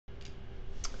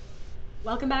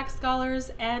Welcome back,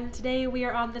 scholars, and today we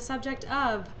are on the subject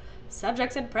of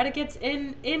subjects and predicates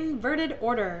in inverted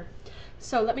order.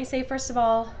 So let me say first of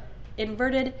all,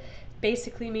 inverted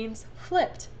basically means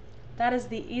flipped. That is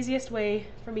the easiest way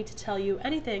for me to tell you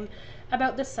anything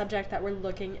about the subject that we're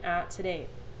looking at today.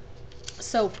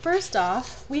 So first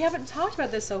off, we haven't talked about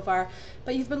this so far,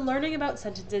 but you've been learning about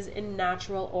sentences in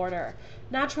natural order.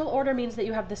 Natural order means that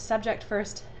you have the subject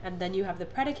first and then you have the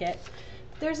predicate.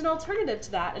 There's an alternative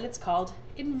to that, and it's called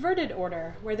inverted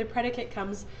order, where the predicate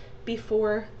comes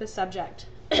before the subject.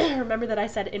 Remember that I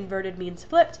said inverted means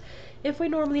flipped. If we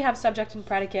normally have subject and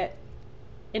predicate,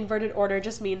 inverted order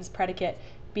just means predicate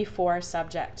before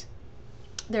subject.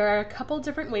 There are a couple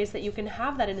different ways that you can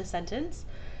have that in a sentence.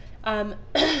 And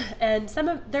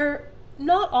they're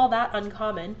not all that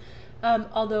uncommon,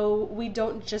 although we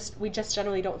just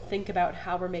generally don't think about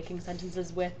how we're making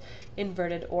sentences with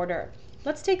inverted order.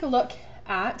 Let's take a look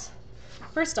at,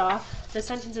 first off, the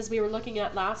sentences we were looking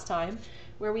at last time,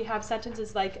 where we have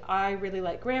sentences like I really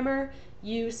like grammar,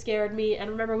 you scared me, and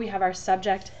remember we have our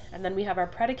subject and then we have our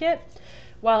predicate.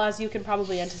 Well, as you can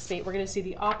probably anticipate, we're going to see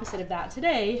the opposite of that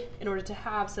today in order to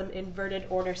have some inverted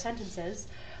order sentences.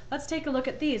 Let's take a look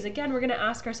at these. Again, we're going to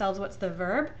ask ourselves what's the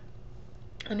verb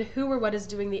and who or what is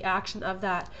doing the action of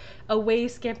that. Away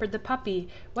scampered the puppy.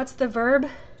 What's the verb?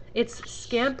 It's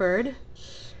scampered.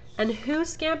 And who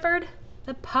scampered?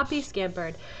 The puppy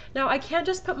scampered. Now, I can't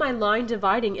just put my line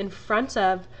dividing in front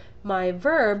of my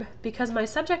verb because my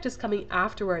subject is coming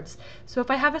afterwards. So if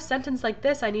I have a sentence like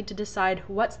this, I need to decide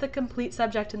what's the complete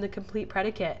subject and the complete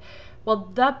predicate.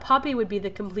 Well, the puppy would be the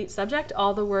complete subject,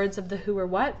 all the words of the who or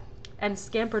what, and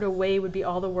scampered away would be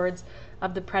all the words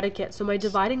of the predicate. So my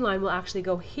dividing line will actually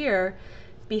go here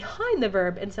behind the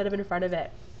verb instead of in front of it.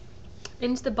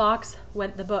 Into the box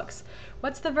went the books.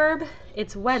 What's the verb?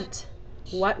 It's went.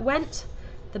 What went?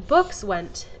 The books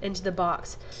went into the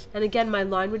box. And again, my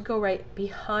line would go right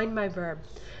behind my verb.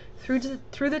 Through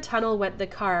the tunnel went the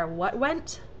car. What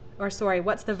went? Or sorry,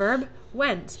 what's the verb?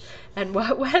 Went. And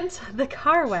what went? The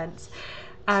car went.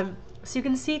 So you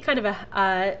can see kind of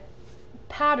a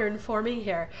pattern forming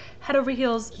here. Head over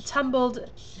heels tumbled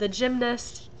the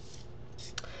gymnast.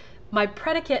 My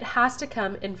predicate has to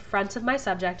come in front of my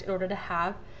subject in order to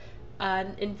have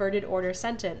an inverted order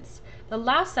sentence. The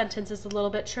last sentence is a little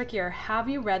bit trickier. Have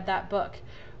you read that book?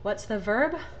 What's the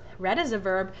verb? Read is a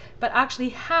verb, but actually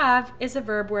have is a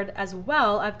verb word as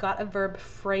well. I've got a verb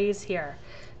phrase here.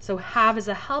 So have is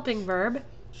a helping verb.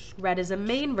 Read is a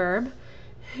main verb.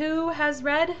 Who has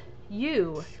read?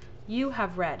 You. You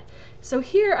have read. So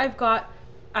here I've got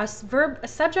a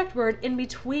subject word in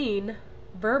between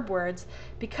verb words.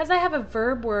 Because I have a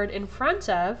verb word in front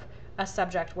of a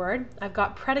subject word, I've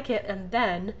got predicate and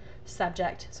then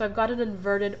subject. So I've got an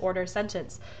inverted order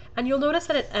sentence. And you'll notice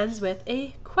that it ends with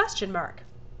a question mark.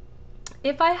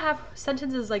 If I have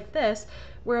sentences like this,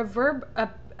 where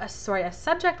a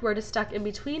subject word is stuck in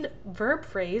between verb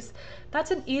phrase,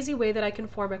 that's an easy way that I can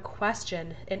form a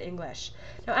question in English.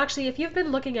 Now actually, if you've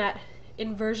been looking at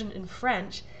inversion in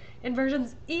French,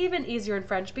 inversion's even easier in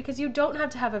French because you don't have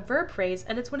to have a verb phrase,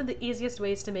 and it's one of the easiest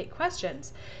ways to make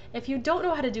questions. If you don't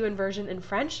know how to do inversion in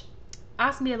French,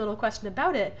 ask me a little question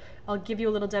about it. I'll give you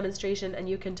a little demonstration and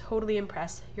you can totally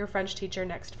impress your French teacher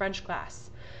next French class.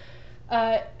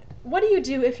 What do you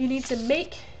do if you need to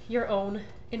make your own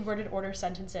inverted order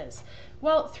sentences?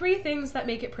 Well, three things that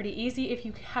make it pretty easy if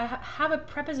you have a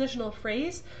prepositional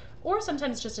phrase or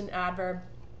sometimes just an adverb.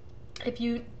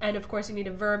 And of course you need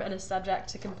a verb and a subject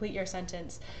to complete your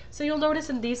sentence. So you'll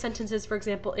notice in these sentences, for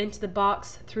example, into the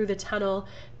box, through the tunnel,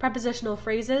 prepositional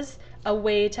phrases,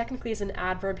 away technically is an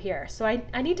adverb here. So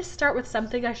I need to start with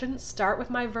something. I shouldn't start with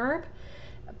my verb,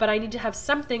 but I need to have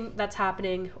something that's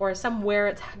happening or somewhere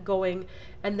it's going,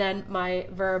 and then my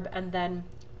verb and then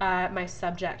my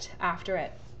subject after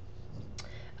it.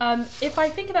 If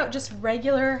I think about just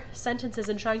regular sentences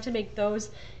and trying to make those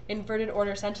inverted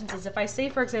order sentences, if I say,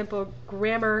 for example,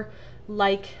 grammar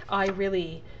like I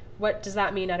really, what does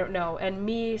that mean? I don't know. And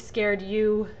me scared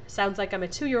you sounds like I'm a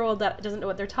 2-year-old that doesn't know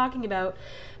what they're talking about.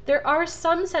 There are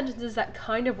some sentences that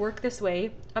kind of work this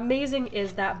way. Amazing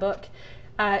is that book.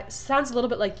 Sounds a little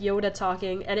bit like Yoda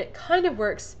talking, and it kind of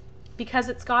works because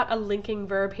it's got a linking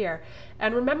verb here.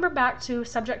 And remember back to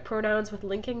subject pronouns with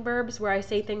linking verbs where I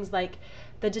say things like,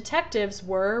 the detectives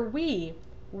were we.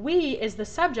 We is the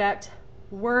subject,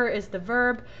 were is the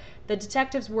verb. The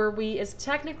detectives were we is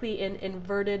technically in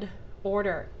inverted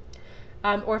order.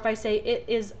 Or if I say it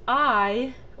is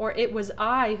I, or it was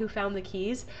I who found the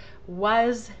keys,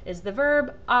 was is the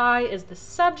verb, I is the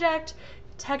subject,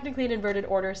 technically an inverted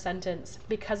order sentence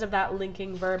because of that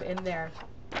linking verb in there.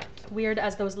 weird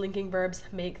as those linking verbs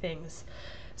make things.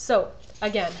 So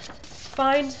again,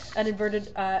 find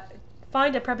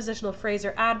a prepositional phrase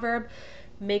or adverb,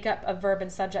 make up a verb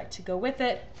and subject to go with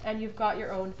it, and you've got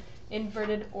your own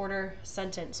inverted order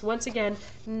sentence. Once again,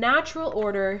 natural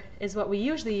order is what we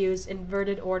usually use,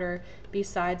 inverted order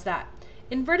besides that.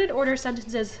 Inverted order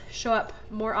sentences show up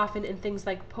more often in things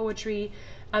like poetry,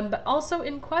 but also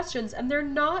in questions, and they're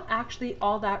not actually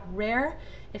all that rare.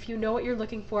 If you know what you're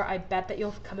looking for, I bet that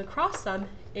you'll come across them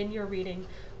in your reading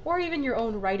or even your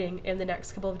own writing in the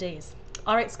next couple of days.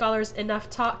 All right, scholars, enough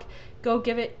talk. Go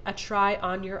give it a try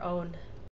on your own.